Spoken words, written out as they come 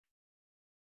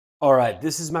All right,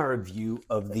 this is my review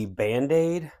of the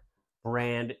Band-Aid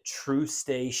brand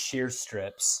Tru-Stay shear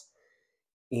strips,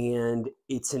 and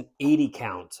it's an 80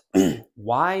 count.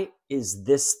 Why is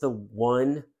this the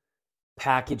one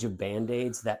package of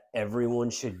Band-Aids that everyone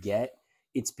should get?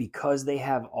 It's because they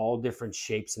have all different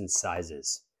shapes and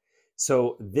sizes.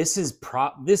 So this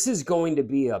is going to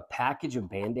be a package of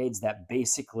Band-Aids that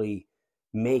basically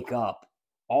make up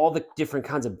all the different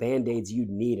kinds of Band-Aids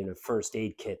you'd need in a first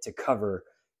aid kit to cover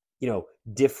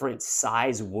different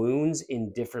size wounds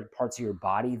in different parts of your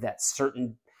body that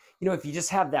certain, if you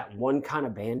just have that one kind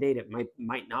of Band-Aid, it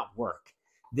might not work.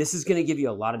 This is going to give you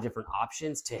a lot of different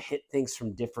options to hit things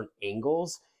from different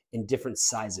angles in different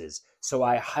sizes. So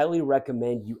I highly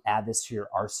recommend you add this to your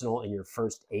arsenal in your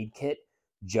first aid kit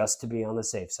just to be on the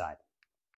safe side.